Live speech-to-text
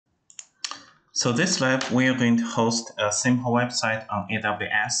So this lab, we are going to host a simple website on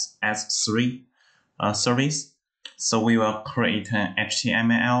AWS S3 service. So we will create an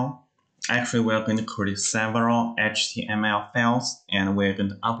HTML. Actually, we are going to create several HTML files, and we're going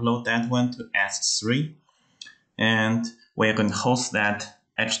to upload that one to S3. And we're going to host that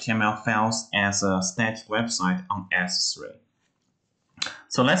HTML files as a static website on S3.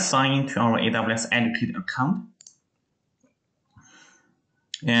 So let's sign into our AWS Educate account.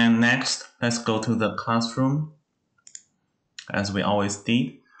 And next, let's go to the classroom, as we always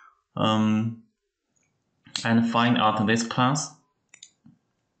did, and find out this class.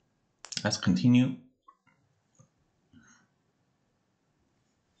 Let's continue.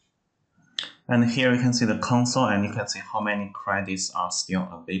 And here you can see the console, and you can see how many credits are still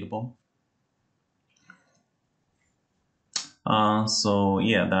available. So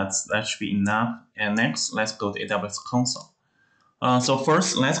yeah, that should be enough. And next, let's go to AWS console. So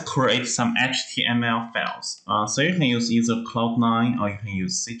first, let's create some HTML files. So you can use either Cloud9 or you can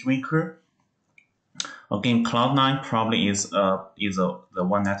use SageMaker. Again, Cloud9 probably is the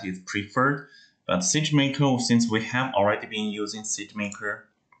one that is preferred, but SageMaker, since we have already been using SageMaker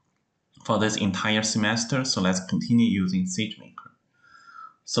for this entire semester, so let's continue using SageMaker.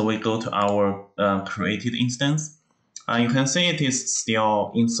 So we go to our created instance. You can see it is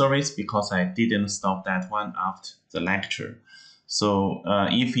still in service because I didn't stop that one after the lecture. So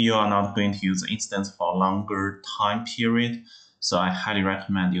if you are not going to use the instance for a longer time period, so I highly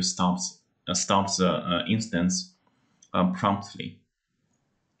recommend you stop the instance promptly.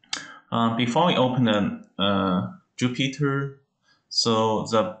 Before we open the Jupyter, so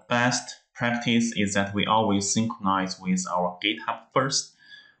the best practice is that we always synchronize with our GitHub first.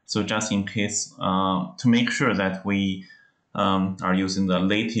 So just in case, to make sure that we are using the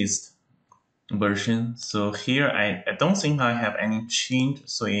latest version. So here I don't think I have any change.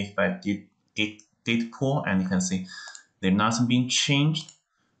 So if I did git pull, and you can see there's nothing being changed,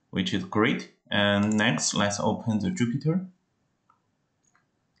 which is great. And next, let's open the Jupyter.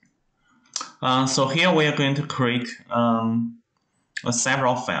 So here we are going to create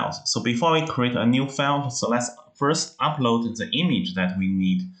several files. So before we create a new file, so let's first upload the image that we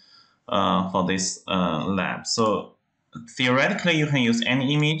need for this lab. So theoretically, you can use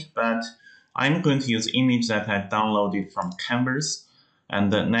any image, but I'm going to use image that I downloaded from Canvas. And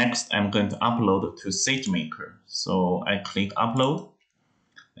next, I'm going to upload to SageMaker. So I click upload.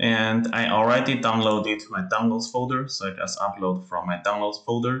 And I already downloaded my downloads folder. So I just upload from my downloads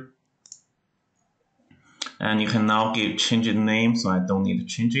folder. And you can now change the name. So I don't need to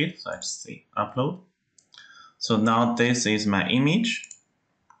change it. So I just say upload. So now this is my image.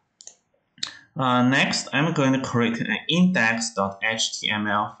 Next, I'm going to create an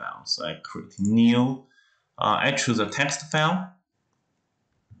index.html file. So I create new, I choose a text file.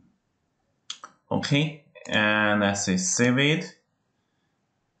 Okay, and I say save it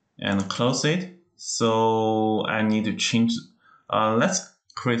and close it. So I need to change, let's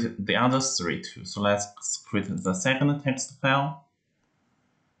create the other three too. So let's create the second text file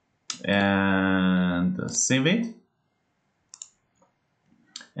and save it.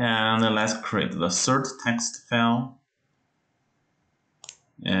 And let's create the third text file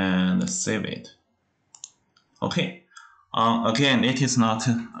and save it. Okay. Again, it is not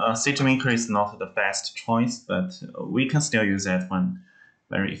SageMaker is not the best choice, but we can still use that one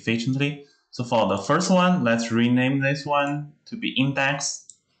very efficiently. So for the first one, let's rename this one to be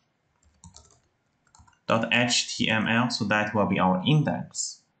index.html. So that will be our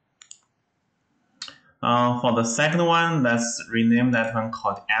index. For the second one, let's rename that one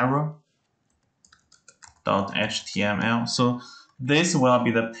called error.html. So this will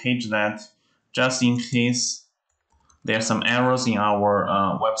be the page that, just in case there are some errors in our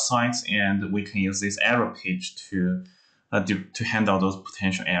websites, and we can use this error page to handle those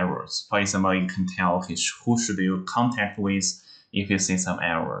potential errors. For example, you can tell, okay, who should you contact with if you see some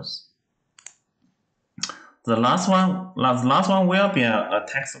errors. The last one will be a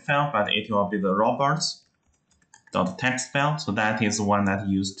text file, but it will be the robots.txt file. So that is one that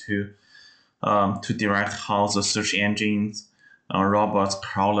used to direct how the search engines, robots,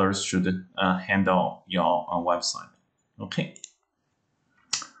 crawlers should handle your website. Okay.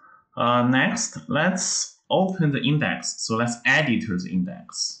 Next, let's open the index. So let's edit the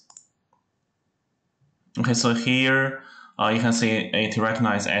index. Okay, so here you can see it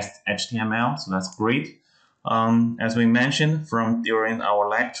recognizes HTML, so that's great. As we mentioned during our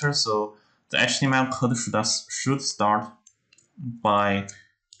lecture, so the HTML code should start by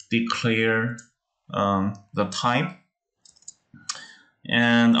declare the type,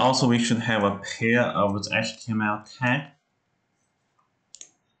 and also we should have a pair of the HTML tag.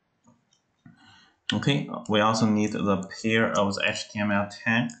 Okay, we also need the pair of the HTML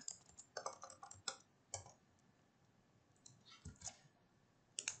tag.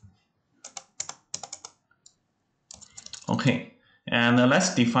 Okay, and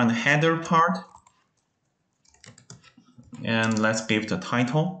let's define the header part. And let's give the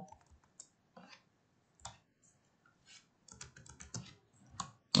title.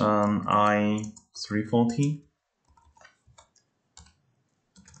 I340.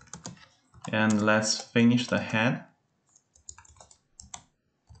 And let's finish the head.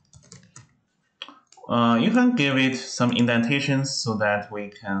 You can give it some indentations so that we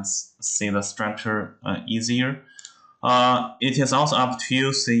can see the structure easier. It is also up to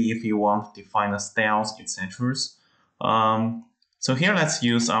you, see if you want to define the styles, etc. So here let's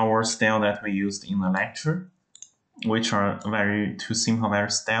use our style that we used in the lecture, which are very too simple,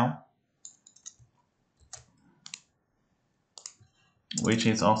 very style, which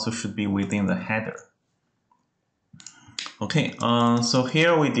is also should be within the header. Okay, so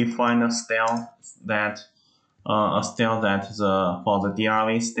here we define a style that for the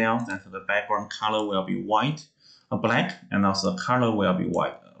DRV style that the background color will be white, black, and also the color will be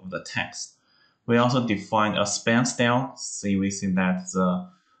white of the text. We also define a span style. We see that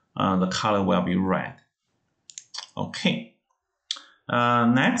the color will be red. Okay.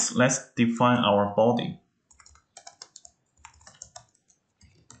 Next, let's define our body.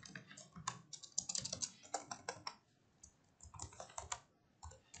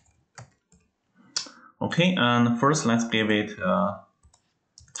 Okay, and first let's give it a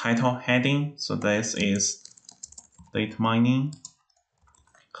title heading. So this is data mining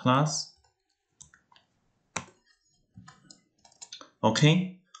class.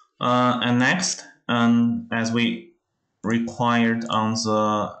 Okay, and next, as we required on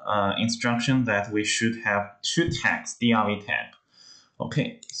the instruction that we should have two tags, DRV tag.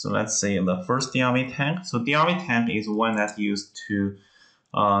 Okay, so let's say the first DRV tag. So DRV tag is one that's used to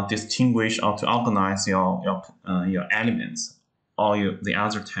distinguish or to organize your elements or the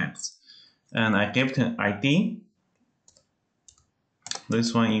other tags. And I give it an ID.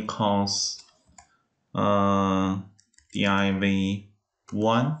 This one equals div1.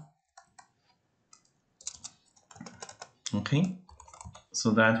 Okay,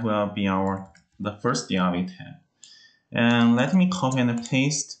 so that will be the first div tag. And let me copy and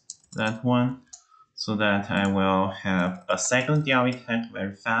paste that one so that I will have a second div tag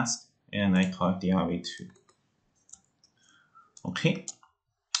very fast, and I call it div2. Okay.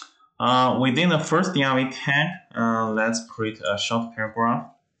 Within the first div tag, let's create a short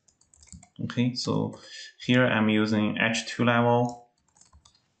paragraph. Okay, so here I'm using H2 level.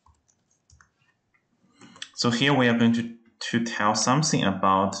 So here we are going to tell something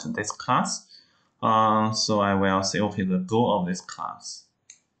about this class. So I will say, okay, the goal of this class.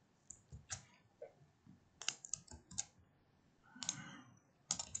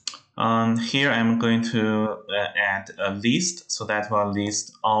 Here I'm going to add a list, so that will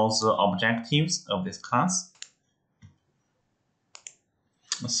list all the objectives of this class.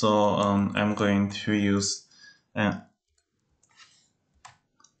 So I'm going to use an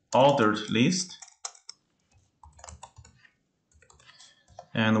ordered list.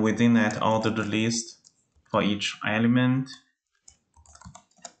 And within that ordered list, for each element,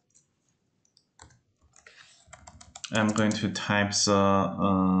 I'm going to type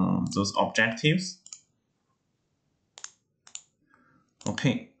those objectives.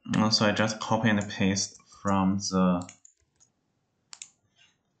 Okay, so I just copy and paste from the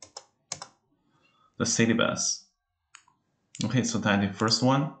syllabus. Okay, so that's the first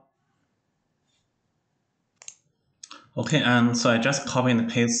one. Okay, and so I just copy and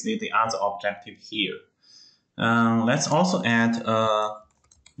paste the other objective here. Let's also add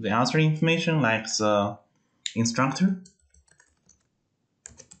the other information like the instructor.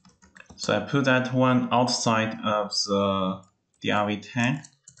 So I put that one outside of the div tag.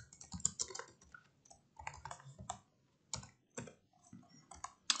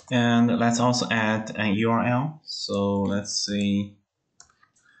 And let's also add an URL. So let's see,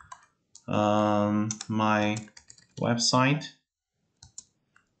 my website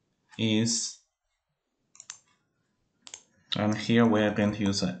is, and here we're going to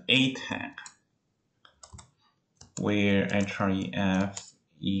use an A tag where href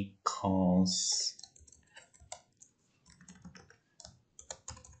equals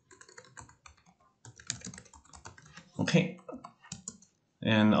okay.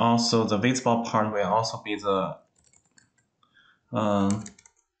 And also the visible part will also be the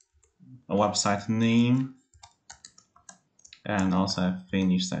website name, and also I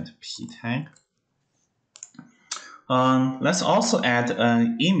finish that p tag. Let's also add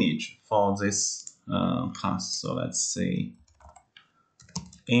an image for this class. So let's say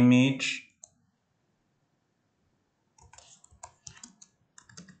image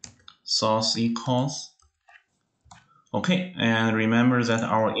source equals. Okay, and remember that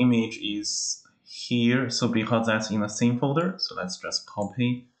our image is here, so because that's in the same folder, so let's just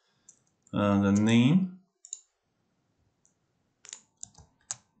copy the name.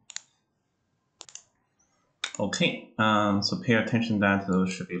 Okay, so pay attention that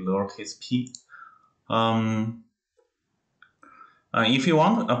those should be lowercase p. If you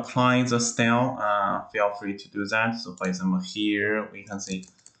want to apply the style, feel free to do that. So for example, here we can say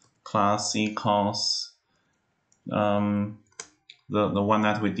class equals the one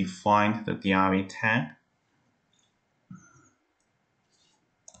that we defined, the div tag.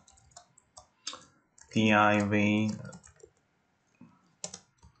 Div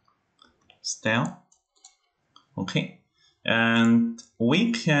style. Okay, and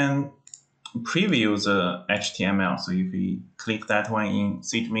we can preview the HTML. So if we click that one in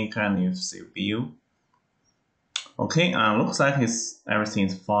SageMaker and you say view, okay, looks like everything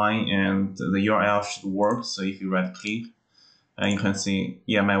is fine and the URL should work. So if you right click, you can see,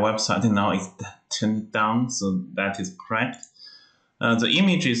 yeah, my website now is turned down, so that is correct. The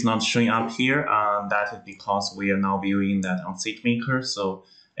image is not showing up here. That is because we are now viewing that on SageMaker, so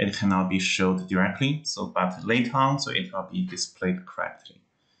it cannot be showed directly. So, but later on, so it will be displayed correctly.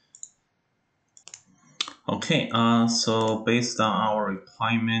 Okay, so based on our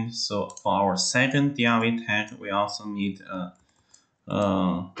requirement, so for our second div tag, we also need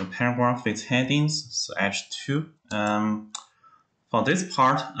the paragraph with headings, so H2. For this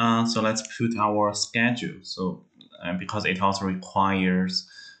part, so let's put our schedule. So because it also requires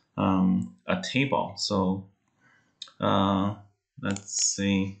a table. So let's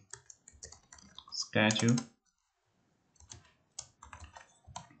see schedule.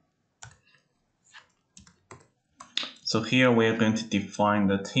 So here we're going to define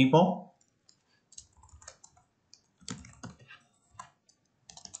the table.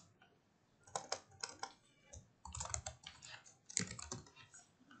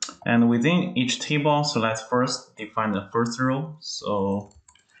 And within each table, so let's first define the first row. So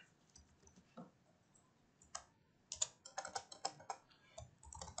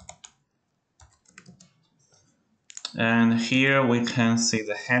and here we can see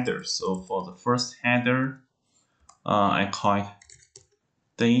the header. So for the first header, I call it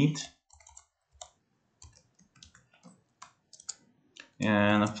date.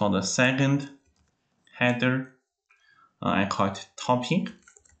 And for the second header, I call it topic.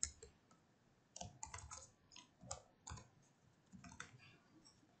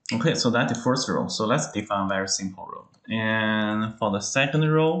 Okay, so that's the first row. So let's define a very simple row. And for the second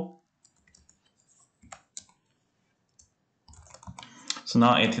row, so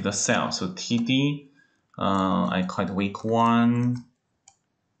now it is a cell. So TD, I call it week 1.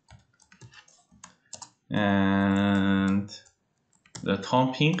 And the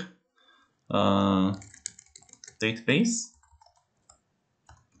topic, database.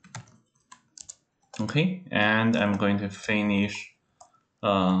 Okay, and I'm going to finish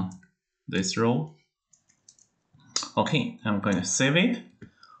this row. Okay, I'm going to save it.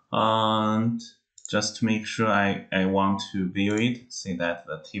 And just to make sure I want to view it, see that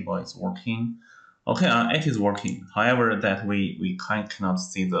the table is working. Okay, it is working. However, that we cannot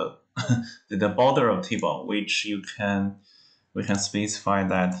see the the border of table, which we can specify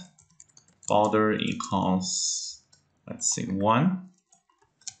that border equals, let's say 1.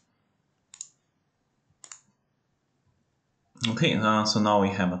 Okay, so now we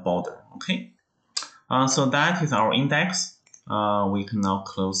have a border. Okay, so that is our index. We can now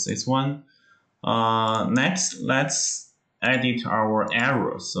close this one. Next, let's edit our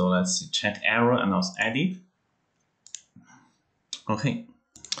error. So let's check error and also edit. Okay,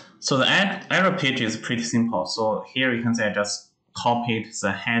 so the error page is pretty simple. So here you can say I just copied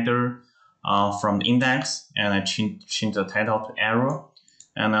the header from the index and I change the title to error.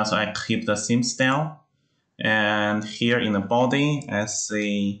 And also I keep the same style. And here in the body, I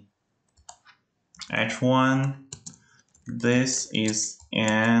say H1, this is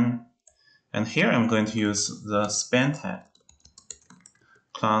n, and here I'm going to use the span tag.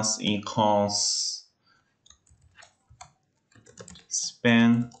 Class equals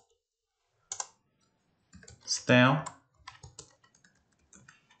span style.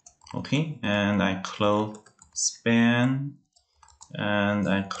 Okay, and I close span and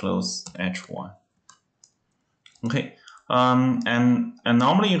I close H1. Okay, and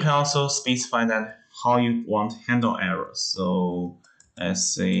normally you can also specify that how you want to handle errors. So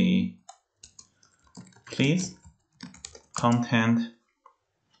let's say please content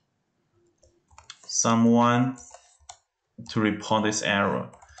someone to report this error.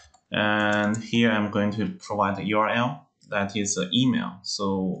 And here I'm going to provide the URL that is an email.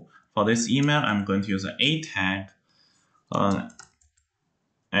 So for this email, I'm going to use an A tag,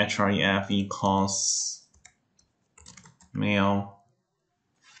 href equals mail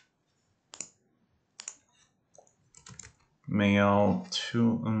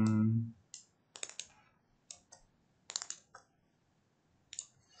to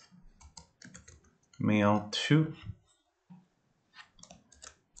mail to.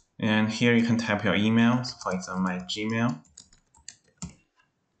 And here you can type your email, so for example, my Gmail.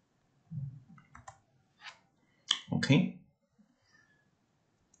 Okay.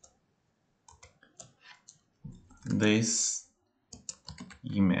 This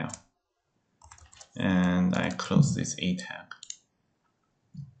email. And I close this A tag.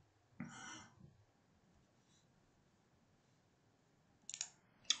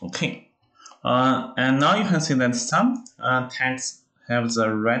 Okay. And now you can see that some tags have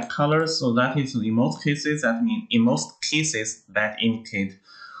the red color, so that is in most cases, that means in most cases that indicate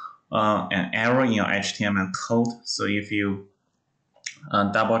an error in your HTML code. So if you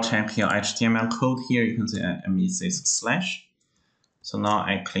double check your HTML code here, you can see it says slash. So now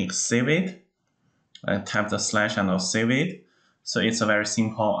I click save it. I type the slash and I'll save it. So it's a very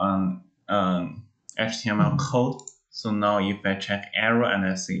simple HTML code. So now if I check error and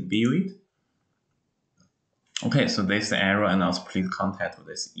I say view it. Okay, so this is the error, and also please contact with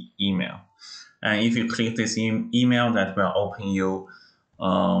this email. And if you click this email, that will open you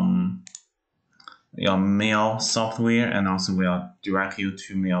your mail software, and also will direct you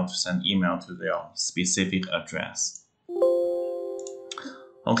to mail to send email to your specific address.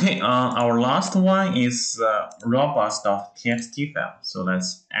 Okay, our last one is robots.txt file. So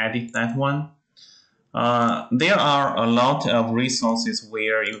let's edit that one. There are a lot of resources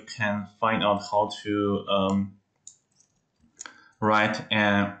where you can find out how to write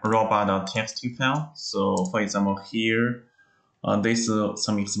a robot.txt file. So for example, here, this is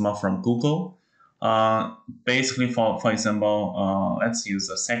some example from Google. Basically, for example, let's use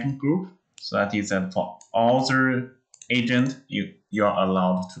a second group. So that is that for all the agent, you are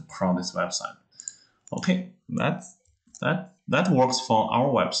allowed to crawl this website. Okay, that works for our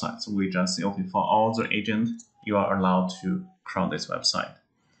website. So we just say, okay, for all the agent, you are allowed to crawl this website.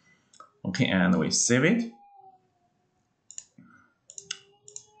 Okay, and we save it.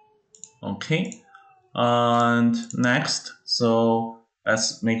 Okay, and next, so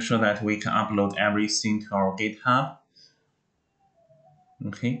let's make sure that we can upload everything to our GitHub.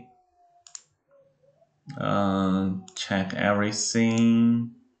 Okay, check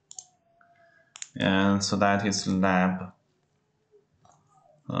everything, and so that is lab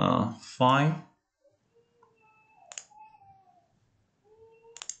 5.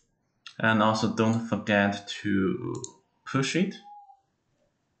 And also don't forget to push it.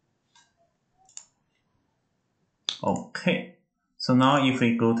 Okay, so now if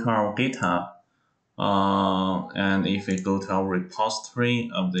we go to our GitHub, and if we go to our repository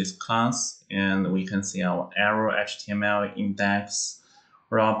of this class, and we can see our error.html, index,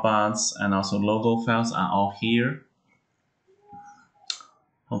 robots, and also logo files are all here.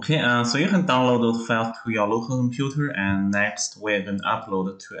 Okay, so you can download those files to your local computer, and next we're going to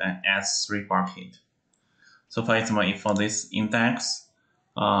upload to an S3 bucket. So for example, if for this index,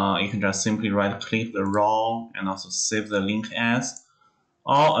 you can just simply right-click the raw and also save the link as.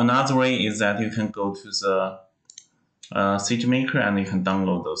 Or another way is that you can go to the SageMaker and you can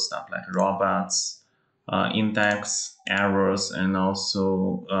download those stuff like robots, index, errors, and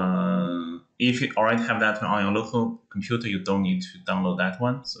also if you already have that on your local computer, you don't need to download that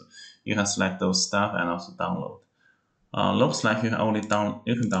one. So you can select those stuff and also download. Looks like you can only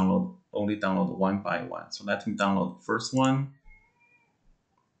download one by one. So let me download the first one.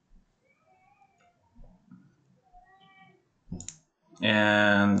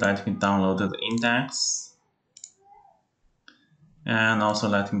 And let me download the index. And also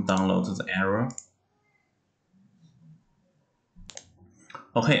let me download the error.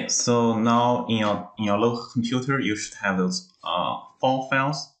 Okay, so now in your local computer, you should have those 4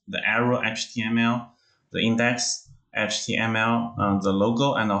 files: the error.html, the index.html, the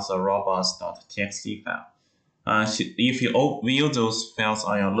logo, and also robots.txt file. If you view those files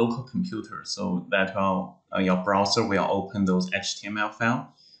on your local computer, so that your browser will open those HTML files.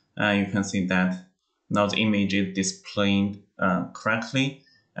 You can see that now the image is displayed correctly.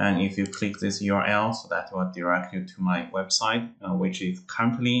 And if you click this URL, so that will direct you to my website, which is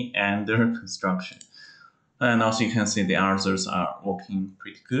currently under construction. And also you can see the others are working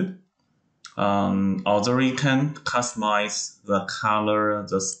pretty good. Although you can customize the color,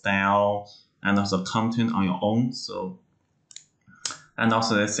 the style, and also content on your own. So, and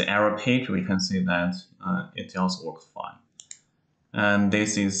also this error page, we can see that it also works fine. And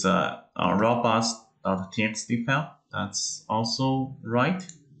this is a robots.txt file. That's also right.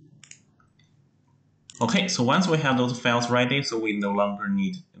 Okay, so once we have those files ready, so we no longer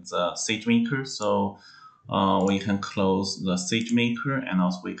need the SageMaker. So we can close the SageMaker, and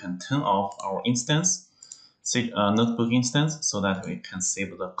also we can turn off our instance, notebook instance, so that we can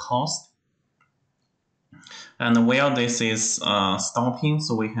save the cost. And while this is stopping,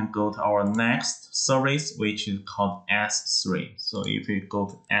 so we can go to our next service, which is called S3. So if we go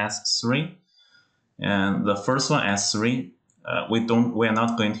to S3, and the first one S3, we are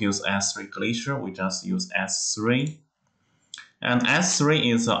not going to use S3 Glacier. We just use S3. And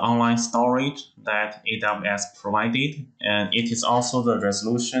S3 is an online storage that AWS provided, and it is also the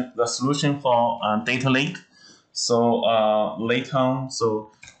solution for data lake. So later on,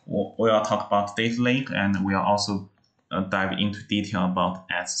 so we will talk about data lake, and we will also dive into detail about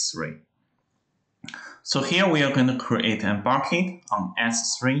S3. So here we are going to create a bucket on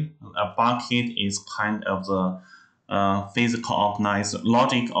S3. A bucket is kind of the physical organizer,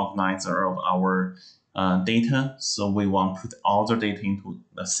 logic organizer of our data. So we want to put all the data into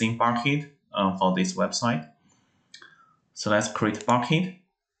the same bucket for this website. So let's create a bucket.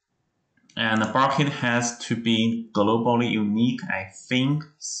 And the bucket has to be globally unique, I think.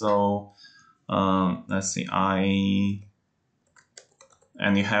 So let's see,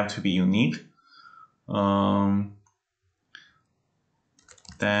 and you have to be unique. Demo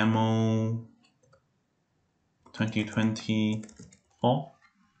 2024.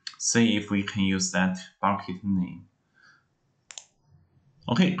 See if we can use that bucket name.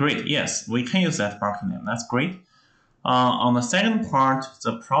 Okay, great. Yes, we can use that bucket name. That's great. On the second part,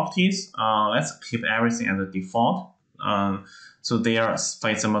 the properties, let's keep everything as a default. So there, for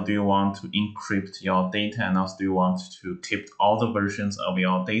example, do you want to encrypt your data, and also do you want to keep all the versions of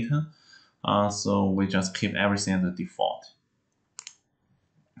your data? So we just keep everything as a default.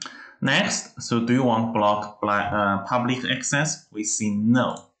 Next, so do you want block public access? We see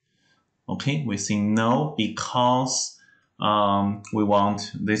no. Okay, we see no because we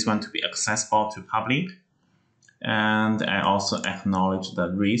want this one to be accessible to public. And I also acknowledge the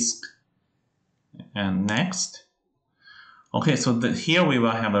risk. And next. Okay, so here we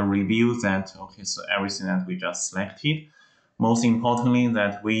will have a review that, okay, so everything that we just selected. Most importantly,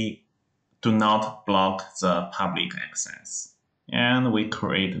 that we do not block the public access. And we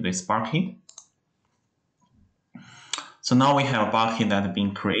create this bucket. So now we have a bucket that has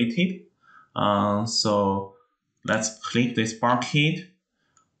been created. So let's click this bucket.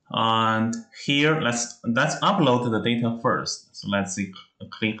 And here, let's upload the data first. So let's see,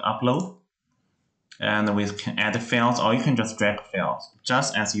 click upload. And we can add files, or you can just drag files,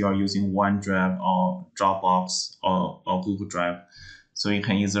 just as you are using OneDrive or Dropbox or Google Drive. So you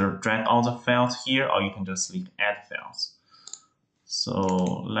can either drag all the files here, or you can just click add files. So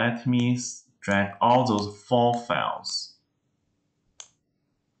let me drag all those 4 files.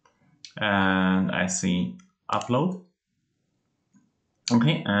 And I see upload.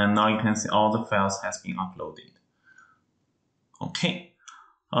 Okay, and now you can see all the files has been uploaded. Okay,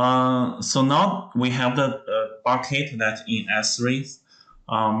 so now we have the bucket that in S3,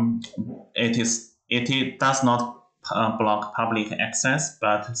 it does not block public access,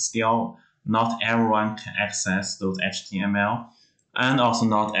 but still not everyone can access those HTML, and also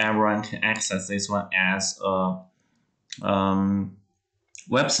not everyone can access this one as a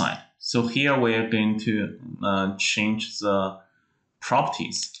website. So here we are going to change the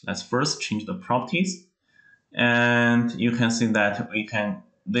properties. Let's first change the properties, and you can see that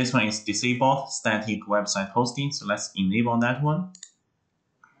this one is disabled, static website hosting. So let's enable that one.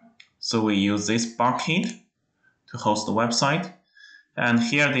 So we use this bucket to host the website, and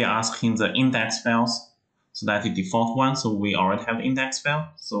here they are asking the index files. So that is the default one. So we already have the index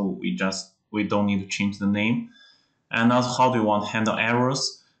file. So we don't need to change the name. And also, how do you want to handle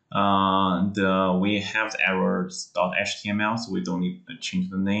errors? We have the errors.html, so we don't need to change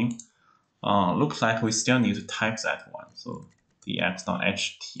the name. Looks like we still need to type that one. So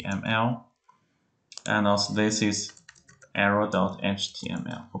dx.html, and also this is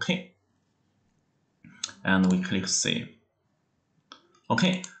error.html. Okay, and we click save.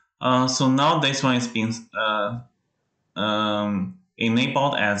 Okay, so now this one is being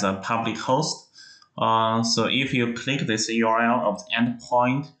enabled as a public host. So if you click this URL of the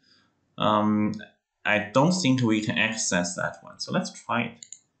endpoint, I don't think we can access that one. So let's try it.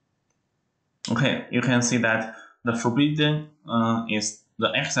 Okay, you can see that the forbidden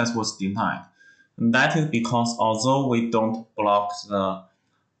the access was denied. That is because although we don't block the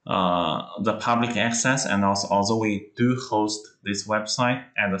the public access, and also although we do host this website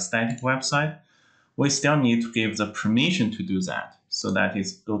as a static website, we still need to give the permission to do that. So that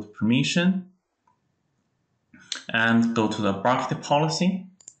is go to permission and go to the bucket policy.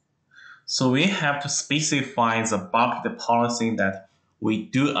 So we have to specify the bucket policy that we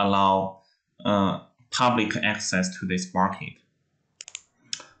do allow public access to this bucket.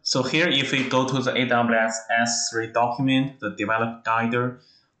 So here, if we go to the AWS S3 document, the developer guide,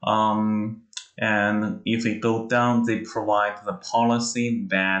 and if we go down, they provide the policy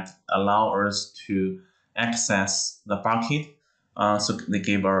that allow us to access the bucket. So they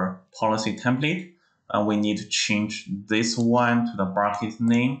give a policy template. We need to change this one to the bucket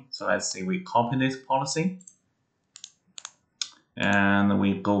name. So let's say we copy this policy. And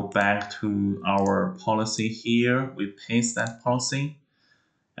we go back to our policy here. We paste that policy.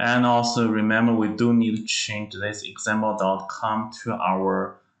 And also remember, we do need to change this example.com to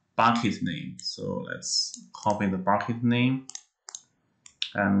our bucket name. So let's copy the bucket name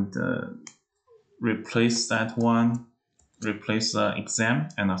and replace that one, replace the exam,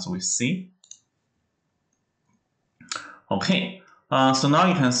 and also we see. Okay, so now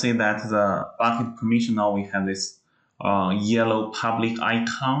you can see that the bucket permission, now we have this yellow public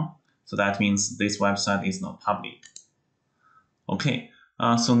icon. So that means this website is not public. Okay.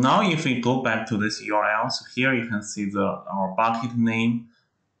 So now if we go back to this URL, so here you can see our bucket name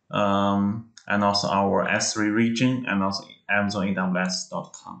and also our S3 region and also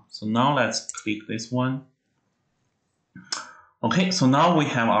AmazonAWS.com. So now let's click this one. Okay, so now we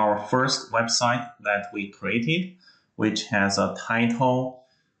have our first website that we created, which has a title.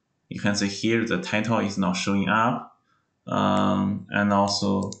 You can see here the title is not showing up, and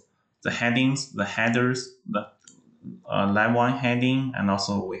also the headings, the headers, the line 1 heading, and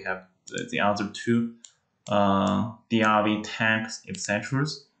also we have the other two DRV tags, etc.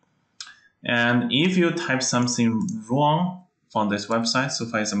 And if you type something wrong for this website, so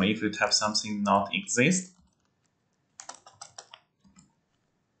for example, if you type something not exist,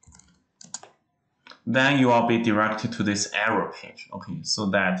 then you will be directed to this error page. Okay,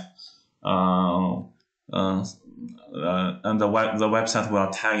 so that and the website will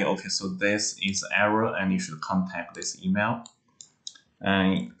tell you, okay, so this is error and you should contact this email.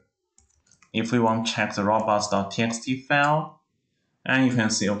 And if we want to check the robots.txt file, and you can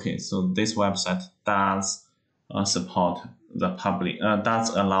see, okay, so this website does support the public,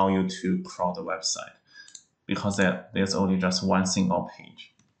 does allow you to crawl the website because there's only just one single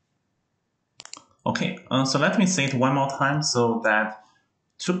page. Okay, so let me say it one more time so that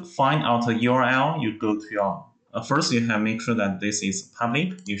to find out the URL, you go to your first you have make sure that this is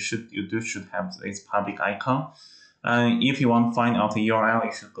public. You should have this public icon. And if you want to find out the URL,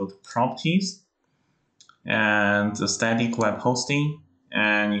 you should go to properties and the static web hosting,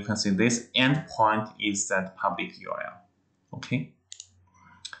 and you can see this endpoint is that public URL. Okay,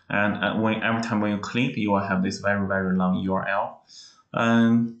 and every time when you click, you will have this very long URL.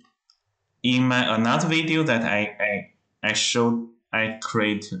 And in my another video that I showed, I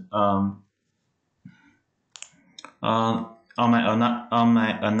create on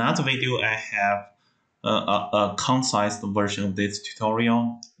my another video, I have a concise version of this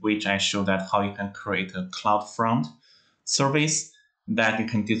tutorial, which I show that how you can create a CloudFront service that you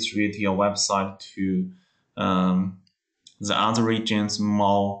can distribute your website to the other regions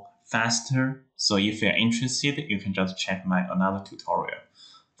more faster. So if you're interested, you can just check my another tutorial.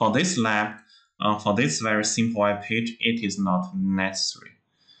 For this lab, for this very simple web page, it is not necessary.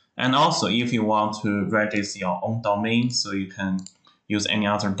 And also, if you want to register your own domain, so you can use any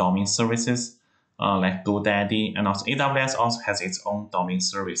other domain services like GoDaddy, and also AWS also has its own domain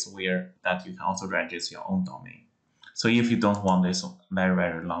service where that you can also register your own domain. So if you don't want this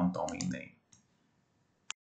very long domain name.